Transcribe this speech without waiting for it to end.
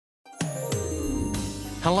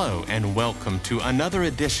Hello and welcome to another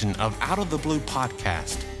edition of Out of the Blue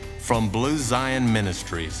podcast from Blue Zion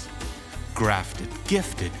Ministries. Grafted,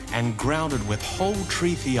 gifted, and grounded with whole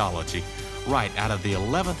tree theology right out of the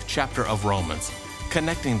 11th chapter of Romans,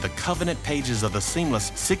 connecting the covenant pages of the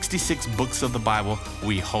seamless 66 books of the Bible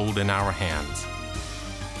we hold in our hands.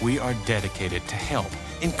 We are dedicated to help,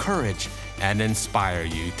 encourage, and inspire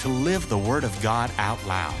you to live the Word of God out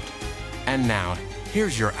loud. And now,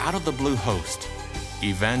 here's your Out of the Blue host,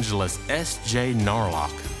 Evangelist S.J.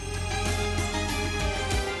 Narlock.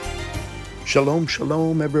 Shalom,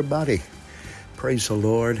 shalom, everybody. Praise the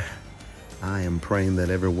Lord. I am praying that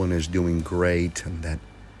everyone is doing great and that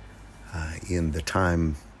in the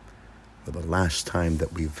time, or the last time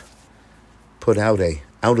that we've put out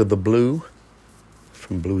Out of the Blue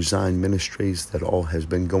from Blue Zion Ministries, that all has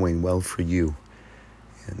been going well for you.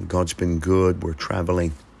 And God's been good. We're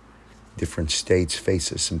traveling different states,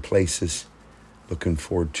 faces, and places. Looking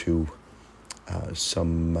forward to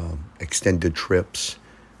some extended trips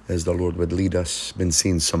as the Lord would lead us. Been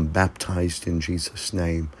seeing some baptized in Jesus'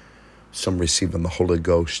 name, some receiving the Holy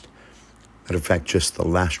Ghost. Matter of fact, just the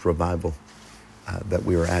last revival that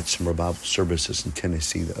we were at, some revival services in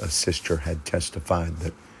Tennessee, a sister had testified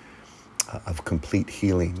that of complete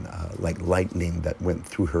healing, like lightning that went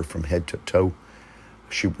through her from head to toe.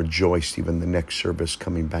 She rejoiced even the next service,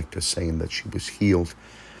 coming back to saying that she was healed.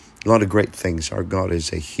 A lot of great things. Our God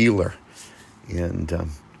is a healer.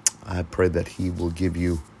 And I pray that He will give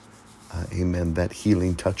you, amen, that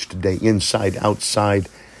healing touch today, inside, outside.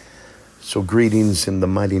 So greetings in the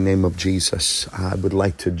mighty name of Jesus. I would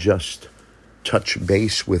like to just touch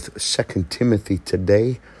base with 2 Timothy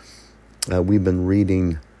today. We've been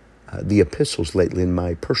reading the epistles lately in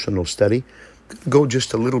my personal study. Go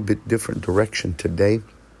just a little bit different direction today.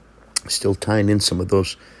 Still tying in some of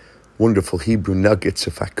those wonderful Hebrew nuggets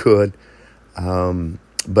if I could.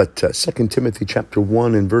 But 2 Timothy chapter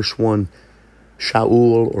 1 and verse 1,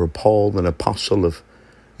 Shaul or Paul, an apostle of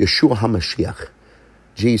Yeshua HaMashiach,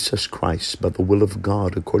 Jesus Christ, by the will of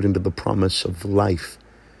God, according to the promise of life,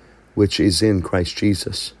 which is in Christ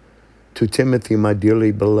Jesus. To Timothy, my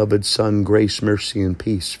dearly beloved son, grace, mercy, and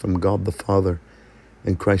peace from God the Father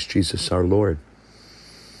and Christ Jesus our Lord.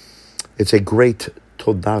 It's a great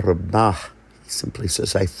Todah Rabbah. He simply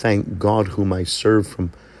says, I thank God whom I serve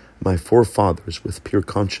from my forefathers with pure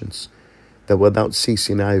conscience, that without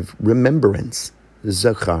ceasing I have remembrance,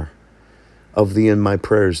 zechar, of thee in my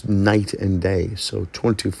prayers night and day. So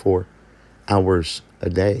 24 hours a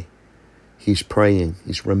day. He's praying,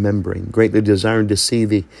 he's remembering, greatly desiring to see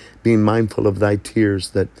thee, being mindful of thy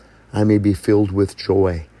tears, that I may be filled with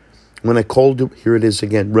joy. When I called to, here it is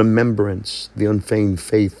again, remembrance, the unfeigned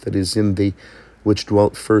faith that is in thee, which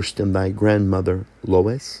dwelt first in thy grandmother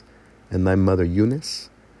Lois and thy mother Eunice,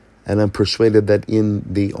 and I'm persuaded that in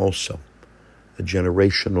thee also, a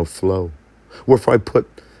generational flow. Wherefore I put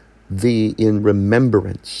thee in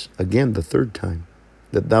remembrance, again the third time,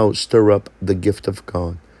 that thou stir up the gift of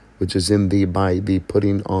God, which is in thee by the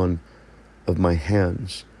putting on of my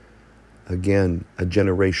hands. Again, a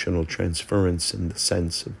generational transference in the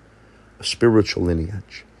sense of a spiritual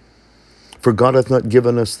lineage. For God hath not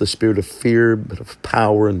given us the spirit of fear, but of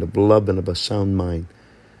power and of love and of a sound mind.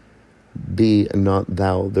 Be not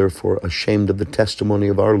thou therefore ashamed of the testimony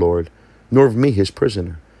of our Lord, nor of me his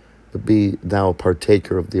prisoner, but be thou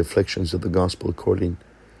partaker of the afflictions of the gospel according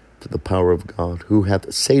to the power of God, who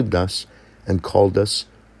hath saved us and called us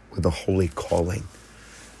with a holy calling.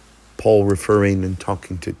 Paul referring and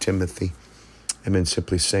talking to Timothy, and then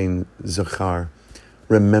simply saying, Zachar,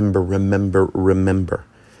 remember, remember, remember.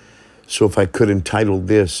 So if I could entitle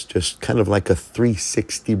this just kind of like a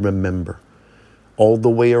 360 remember. All the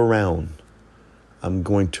way around, I'm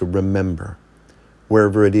going to remember.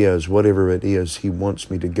 Wherever it is, whatever it is He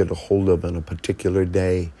wants me to get a hold of on a particular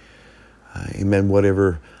day. Amen.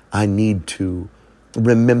 Whatever I need to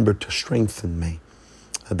remember to strengthen me.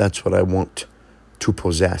 That's what I want to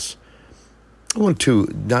possess. I want to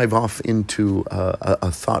dive off into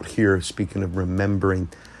a thought here, speaking of remembering.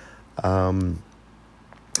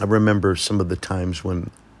 I remember some of the times when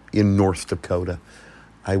in North Dakota,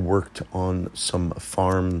 I worked on some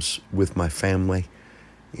farms with my family.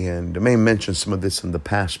 And I may have mentioned some of this in the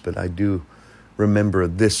past, but I do remember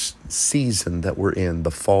this season that we're in, the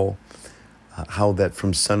fall, how that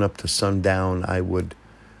from sunup to sundown, I would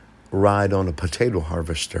ride on a potato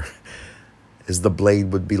harvester as the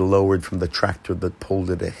blade would be lowered from the tractor that pulled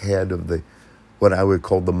it ahead of the what I would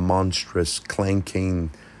call the monstrous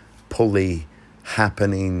clanking pulley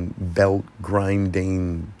happening, belt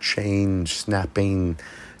grinding, chain snapping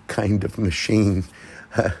kind of machine.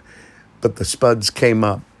 But the spuds came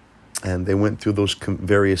up And they went through those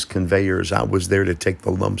various conveyors. I was there to take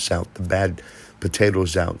the lumps out, the bad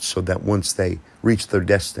potatoes out, so that once they reached their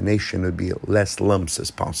destination, it would be less lumps as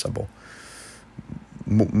possible.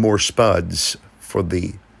 More spuds for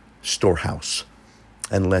the storehouse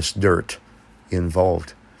and less dirt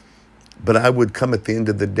involved. But I would come at the end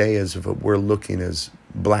of the day as if it were looking as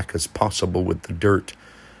black as possible with the dirt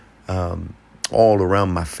all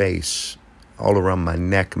around my face, all around my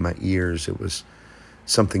neck, my ears. It was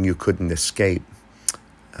something you couldn't escape.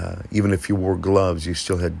 Even if you wore gloves, you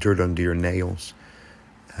still had dirt under your nails.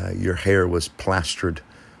 Your hair was plastered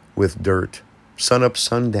with dirt. Sun up,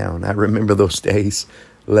 sun down. I remember those days,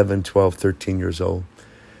 11, 12, 13 years old.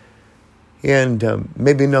 And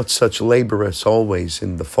maybe not such laborious always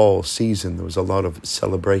in the fall season. There was a lot of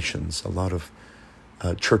celebrations, a lot of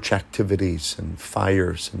church activities and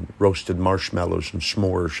fires and roasted marshmallows and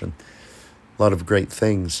s'mores and a lot of great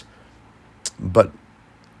things. But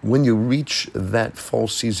when you reach that fall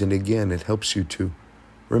season again, it helps you to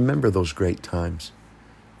remember those great times.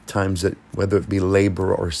 Times that, whether it be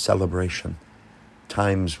labor or celebration,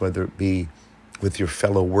 times whether it be with your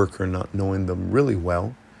fellow worker, not knowing them really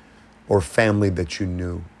well, or family that you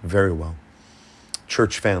knew very well,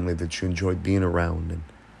 church family that you enjoyed being around and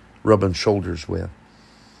rubbing shoulders with.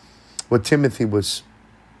 What Timothy was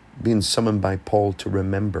being summoned by Paul to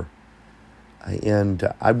remember.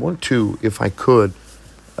 And I want to, if I could,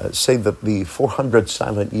 say that the 400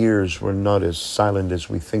 silent years were not as silent as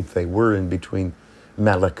we think they were in between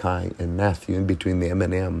Malachi and Matthew, in between the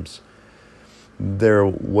M&Ms. There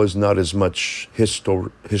was not as much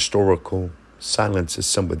historical silence as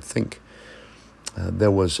some would think.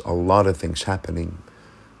 There was a lot of things happening.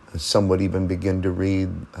 Some would even begin to read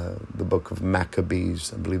the book of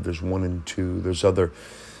Maccabees. I believe there's 1 and 2. There's other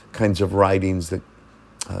kinds of writings that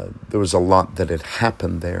there was a lot that had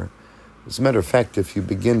happened there. As a matter of fact, if you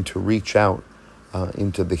begin to reach out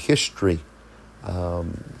into the history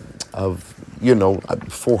of,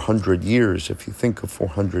 400 years, if you think of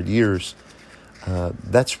 400 years,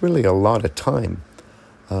 that's really a lot of time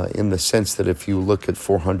in the sense that if you look at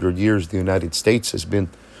 400 years, the United States has been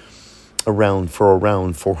around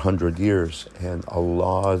 400 years, and a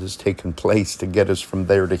lot has taken place to get us from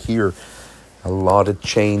there to here. A lot of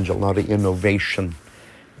change, a lot of innovation.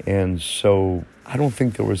 And so I don't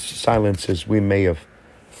think there was silence as we may have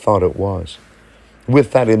thought it was.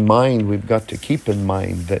 With that in mind, we've got to keep in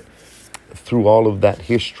mind that through all of that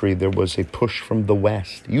history, there was a push from the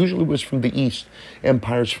West. Usually it was from the East,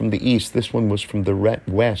 empires from the East. This one was from the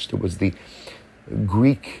West. It was the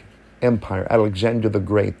Greek Empire, Alexander the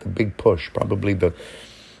Great, the big push, probably the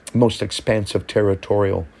most expansive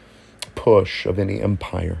territorial push of any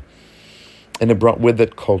empire. And it brought with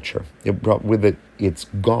it culture. It brought with it its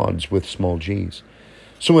gods with small g's.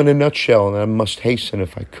 So in a nutshell, and I must hasten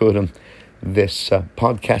if I could on this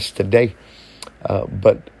podcast today,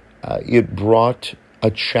 but it brought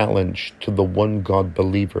a challenge to the one God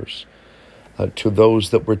believers, to those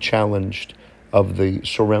that were challenged of the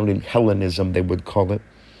surrounding Hellenism, they would call it.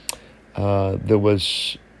 There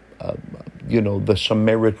was, the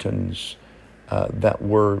Samaritans that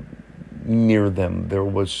were near them. There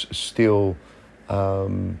was still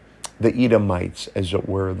the Edomites, as it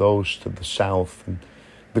were, those to the south, and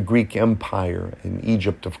the Greek Empire, and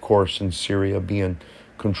Egypt, of course, and Syria being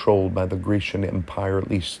controlled by the Grecian Empire, at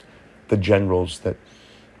least the generals that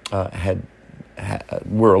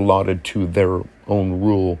were allotted to their own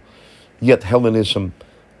rule. Yet Hellenism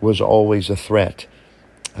was always a threat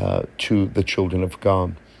to the children of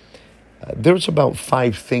God. There's about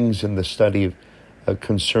 5 things in the study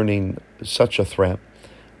concerning such a threat.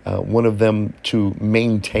 One of them to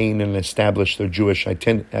maintain and establish their Jewish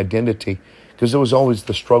identity, because there was always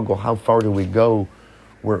the struggle, how far do we go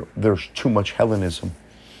where there's too much Hellenism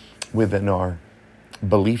within our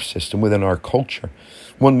belief system, within our culture.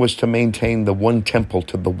 One was to maintain the one temple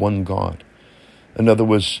to the one God. Another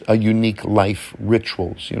was a unique life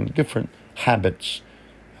rituals, different habits,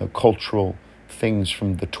 cultural things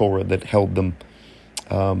from the Torah that held them,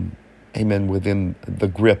 within the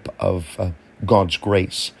grip of God's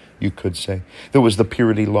grace, you could say. There was the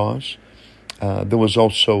purity laws. There was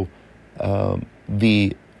also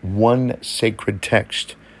the one sacred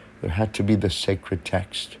text. There had to be the sacred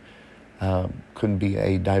text. Couldn't be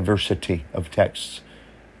a diversity of texts.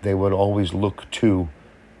 They would always look to,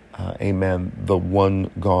 the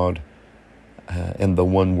one God and the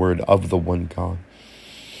one word of the one God.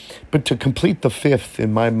 But to complete the 5th,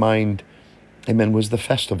 in my mind, was the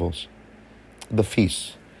festivals, the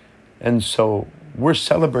feasts. And so we're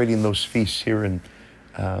celebrating those feasts here in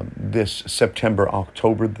this September,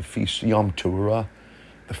 October, the feast Yom Teruah,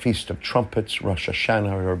 The Feast of Trumpets, Rosh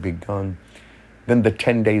Hashanah, are begun. Then the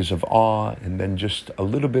 10 days of awe, and then just a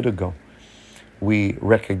little bit ago, we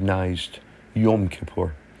recognized Yom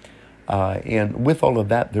Kippur. And with all of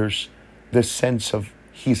that, there's this sense of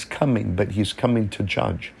he's coming, but he's coming to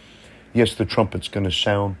judge. Yes, the trumpet's going to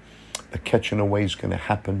sound. The catching away is going to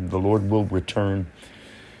happen. The Lord will return.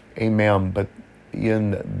 Amen. But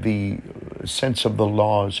in the sense of the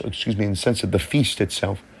laws, in the sense of the feast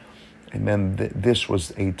itself, amen, this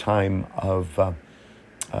was a time of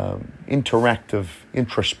interactive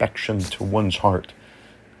introspection to one's heart,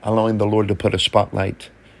 allowing the Lord to put a spotlight,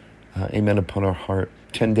 amen, upon our heart.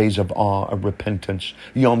 10 days of awe, of repentance.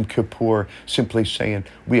 Yom Kippur, simply saying,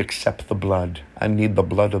 we accept the blood. I need the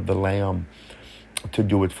blood of the Lamb to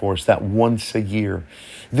do it for us. That once a year.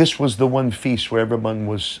 This was the one feast where everyone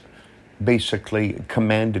was basically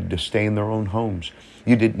commanded to stay in their own homes.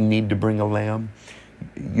 You didn't need to bring a lamb.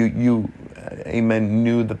 You amen,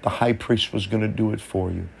 knew that the high priest was going to do it for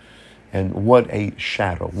you. And what a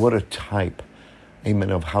shadow, what a type, amen,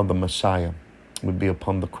 of how the Messiah would be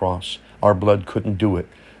upon the cross. Our blood couldn't do it,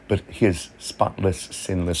 but his spotless,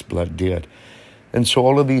 sinless blood did. And so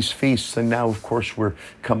all of these feasts, and now, of course, we're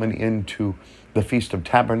coming into the Feast of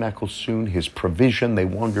Tabernacles soon, his provision. They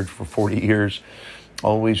wandered for 40 years,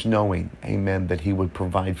 always knowing, amen, that he would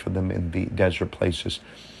provide for them in the desert places.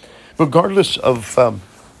 Regardless of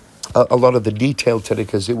a lot of the detail today,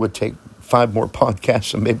 because it would take 5 more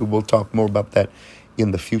podcasts, and maybe we'll talk more about that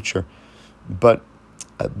in the future. But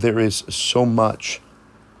there is so much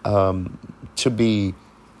to be,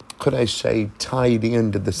 could I say, tied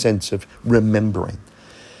into the sense of remembering.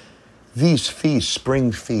 These feasts,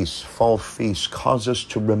 spring feasts, fall feasts, cause us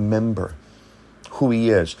to remember who he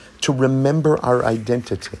is, to remember our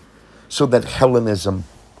identity, so that Hellenism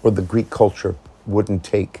or the Greek culture wouldn't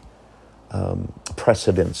take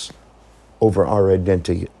precedence over our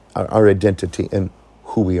identity and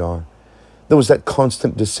who we are. There was that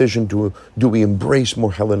constant decision, do we embrace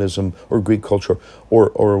more Hellenism or Greek culture,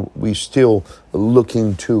 or are we still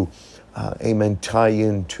looking to, amen, tie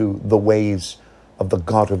into the ways of the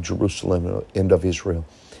God of Jerusalem and of Israel?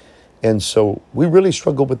 And so we really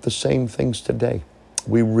struggle with the same things today.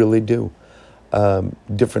 We really do.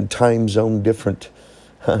 Different time zone, different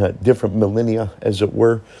millennia, as it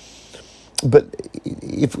were. But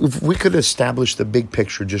if we could establish the big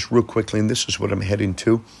picture just real quickly, and this is what I'm heading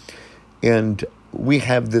to, and we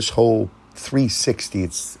have this whole 360,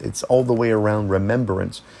 it's all the way around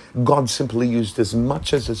remembrance. God simply used as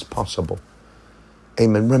much as is possible.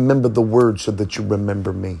 Amen. Remember the word so that you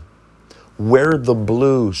remember me. Wear the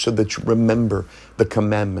blue so that you remember the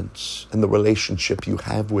commandments and the relationship you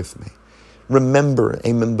have with me. Remember,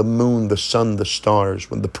 amen, the moon, the sun, the stars.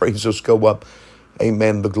 When the praises go up,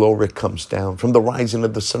 amen, the glory comes down. From the rising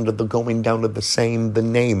of the sun to the going down of the same, the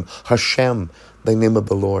name, Hashem, the name of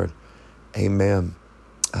the Lord, amen,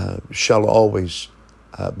 shall always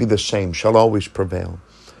be the same, shall always prevail,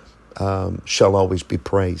 shall always be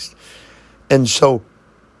praised. And so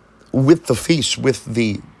with the feast, with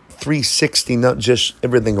the 360, not just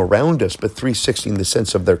everything around us, but 360 in the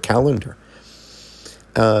sense of their calendar.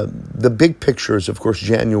 The big picture is, of course,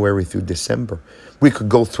 January through December. We could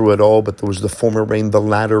go through it all, but there was the former rain, the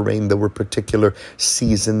latter rain. There were particular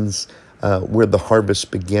seasons where the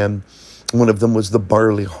harvest began. One of them was the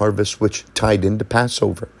barley harvest, which tied into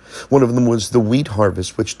Passover. One of them was the wheat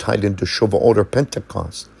harvest, which tied into Shavuot or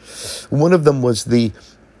Pentecost. One of them was the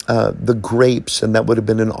grapes, and that would have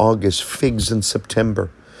been in August, figs in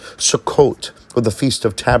September. Sukkot, or the Feast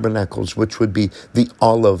of Tabernacles, which would be the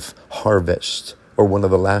olive harvest, or one of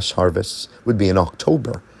the last harvests, would be in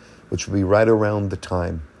October, which would be right around the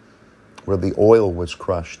time where the oil was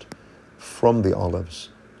crushed from the olives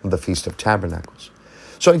on the Feast of Tabernacles.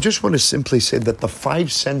 So I just want to simply say that the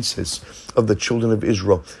 5 senses of the children of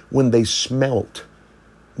Israel, when they smelt,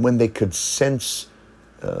 when they could sense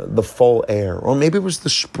the fall air, or maybe it was the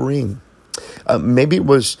spring, maybe it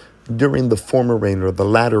was during the former rain or the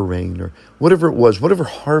latter rain, or whatever it was, whatever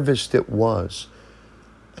harvest it was,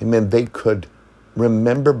 amen, they could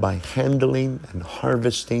remember by handling and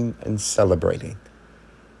harvesting and celebrating.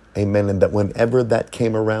 Amen. And that whenever that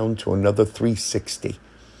came around to another 360,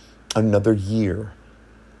 another year,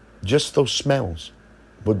 just those smells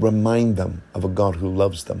would remind them of a God who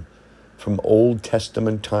loves them from Old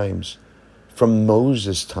Testament times, from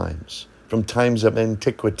Moses' times, from times of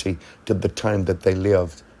antiquity to the time that they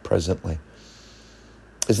lived presently.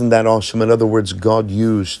 Isn't that awesome? In other words, God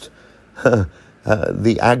used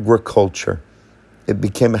the agriculture. It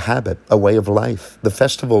became a habit, a way of life. The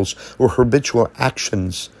festivals were habitual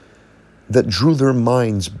actions that drew their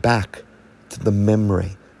minds back to the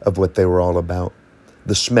memory of what they were all about.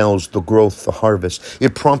 the smells, the growth, the harvest.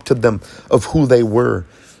 It prompted them of who they were,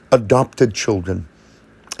 adopted children.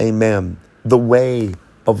 Amen. The way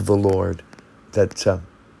of the Lord that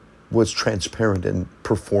was transparent and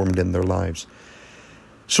performed in their lives.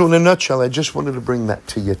 So in a nutshell, I just wanted to bring that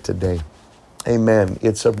to you today. Amen.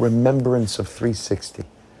 It's a remembrance of 360.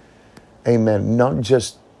 Amen. Not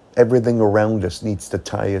just everything around us needs to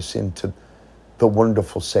tie us into the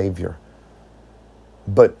wonderful Savior,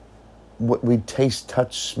 but what we taste,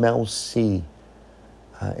 touch, smell, see,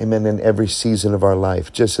 amen, in every season of our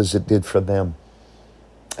life, just as it did for them.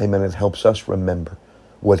 Amen. It helps us remember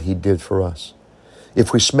what he did for us.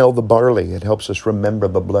 If we smell the barley, it helps us remember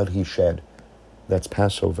the blood he shed. That's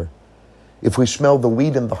Passover. If we smell the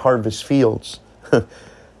wheat in the harvest fields,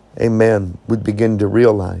 amen, we'd begin to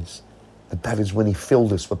realize that is when he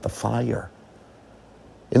filled us with the fire.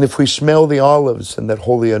 And if we smell the olives and that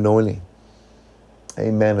holy anointing,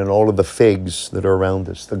 amen, and all of the figs that are around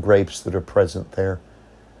us, the grapes that are present there,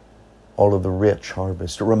 all of the rich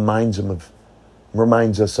harvest, it reminds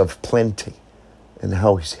us of plenty and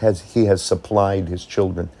how he has supplied his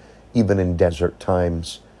children, even in desert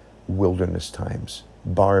times, wilderness times,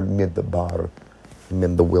 bar mid the bar,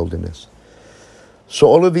 in the wilderness. So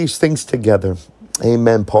all of these things together,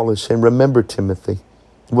 amen, Paul is saying, remember, Timothy,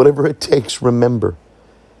 whatever it takes, remember.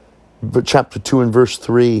 But chapter 2 and verse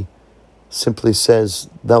 3 simply says,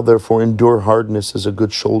 thou therefore endure hardness as a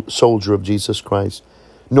good soldier of Jesus Christ.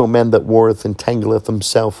 No man that warreth entangleth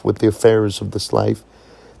himself with the affairs of this life,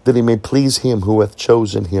 that he may please him who hath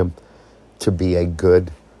chosen him to be a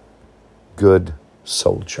good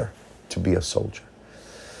soldier, to be a soldier.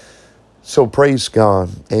 So praise God.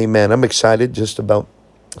 Amen. I'm excited just about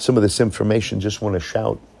some of this information. Just want to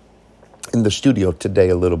shout in the studio today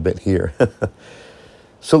a little bit here.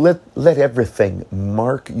 So let everything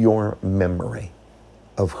mark your memory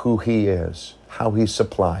of who he is, how he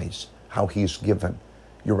supplies, how he's given,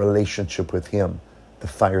 your relationship with him, the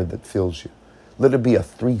fire that fills you. Let it be a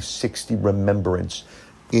 360 remembrance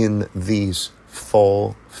in these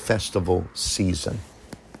fall festival season.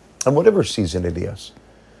 And whatever season it is.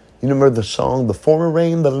 You remember the song, the former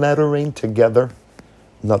rain, the latter rain together?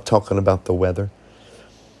 I'm not talking about the weather.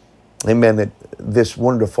 Amen. This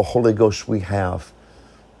wonderful Holy Ghost we have.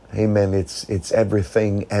 Amen. It's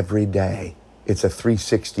everything every day. It's a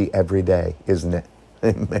 360 every day, isn't it?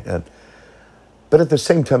 Amen. But at the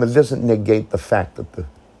same time, it doesn't negate the fact that the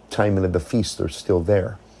timing of the feast are still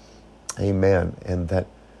there. Amen. And that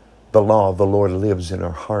the law of the Lord lives in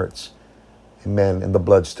our hearts. Amen. And the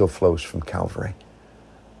blood still flows from Calvary.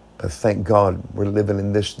 But thank God we're living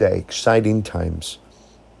in this day, exciting times.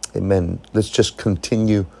 Amen. Let's just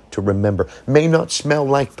continue to remember. May not smell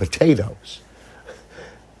like potatoes.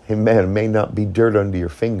 Amen. It may not be dirt under your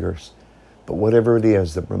fingers. But whatever it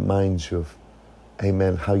is that reminds you of,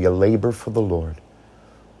 amen, how you labor for the Lord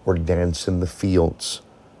or dance in the fields.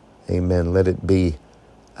 Amen. Let it be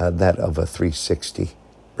that of a 360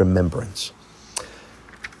 remembrance.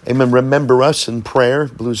 Amen. Remember us in prayer.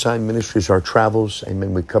 Blue Zion Ministries, our travels.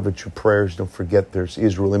 Amen. We covered your prayers. Don't forget there's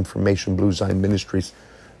Israel information,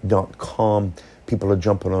 bluezionministries.com. People are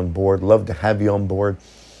jumping on board. Love to have you on board.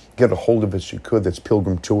 Get a hold of us if you could. That's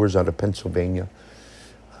Pilgrim Tours out of Pennsylvania.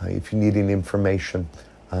 If you need any information,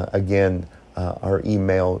 again, our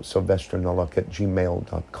email,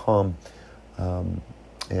 sylvesternullock@gmail.com.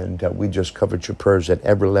 And we just covered your prayers at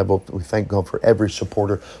every level. We thank God for every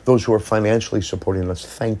supporter. Those who are financially supporting us,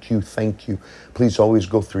 thank you, thank you. Please always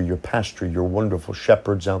go through your pastor, your wonderful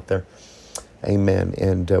shepherds out there. Amen.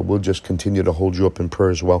 And we'll just continue to hold you up in prayer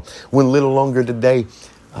as well. Went a little longer today,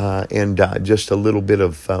 and just a little bit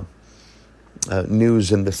of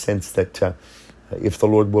news in the sense that if the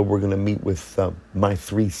Lord will, we're going to meet with my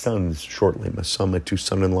 3 sons shortly, my son, my 2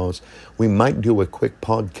 son-in-laws. We might do a quick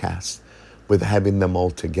podcast with having them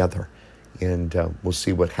all together, and we'll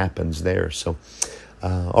see what happens there. So,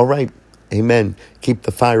 all right, amen. Keep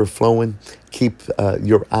the fire flowing. Keep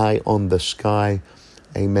your eye on the sky.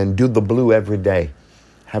 Amen. Do the blue every day.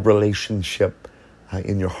 Have relationship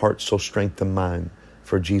in your heart, soul, strength, and mind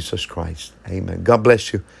for Jesus Christ. Amen. God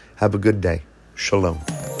bless you. Have a good day. Shalom.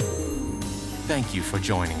 Thank you for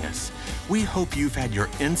joining us. We hope you've had your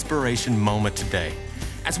inspiration moment today.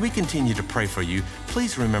 As we continue to pray for you,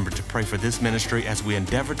 please remember to pray for this ministry as we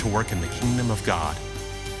endeavor to work in the kingdom of God.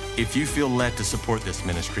 If you feel led to support this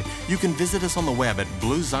ministry, you can visit us on the web at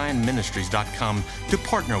bluezionministries.com to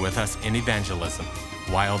partner with us in evangelism.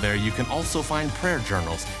 While there, you can also find prayer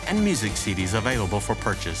journals and music CDs available for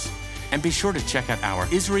purchase. And be sure to check out our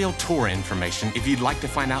Israel tour information if you'd like to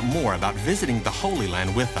find out more about visiting the Holy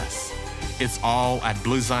Land with us. It's all at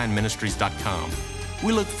bluezionministries.com.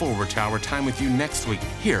 We look forward to our time with you next week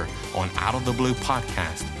here on Out of the Blue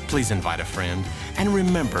Podcast. Please invite a friend, and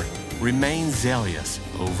remember, remain zealous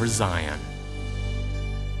over Zion.